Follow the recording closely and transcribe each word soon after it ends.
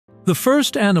The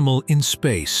first animal in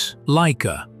space,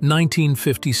 Laika,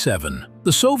 1957.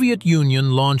 The Soviet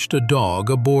Union launched a dog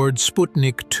aboard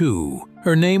Sputnik 2.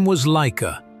 Her name was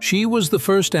Laika. She was the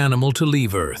first animal to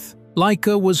leave Earth.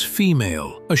 Laika was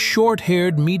female, a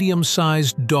short-haired,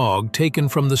 medium-sized dog taken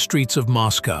from the streets of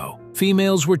Moscow.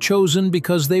 Females were chosen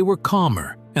because they were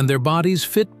calmer, and their bodies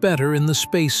fit better in the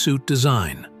spacesuit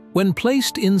design. When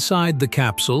placed inside the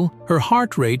capsule, her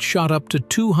heart rate shot up to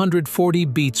 240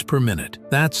 beats per minute.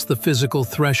 That's the physical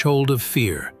threshold of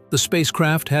fear. The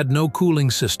spacecraft had no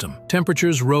cooling system.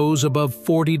 Temperatures rose above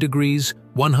 40 degrees,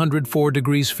 104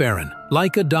 degrees Fahrenheit.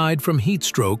 Laika died from heat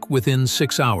stroke within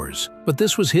 6 hours, but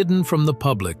this was hidden from the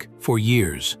public for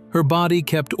years. Her body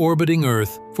kept orbiting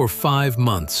Earth for 5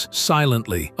 months,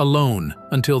 silently, alone,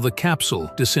 until the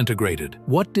capsule disintegrated.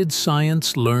 What did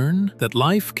science learn? That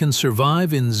life can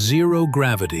survive in zero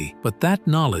gravity, but that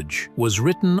knowledge was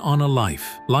written on a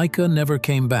life. Laika never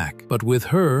came back, but with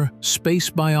her, space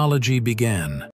biology began.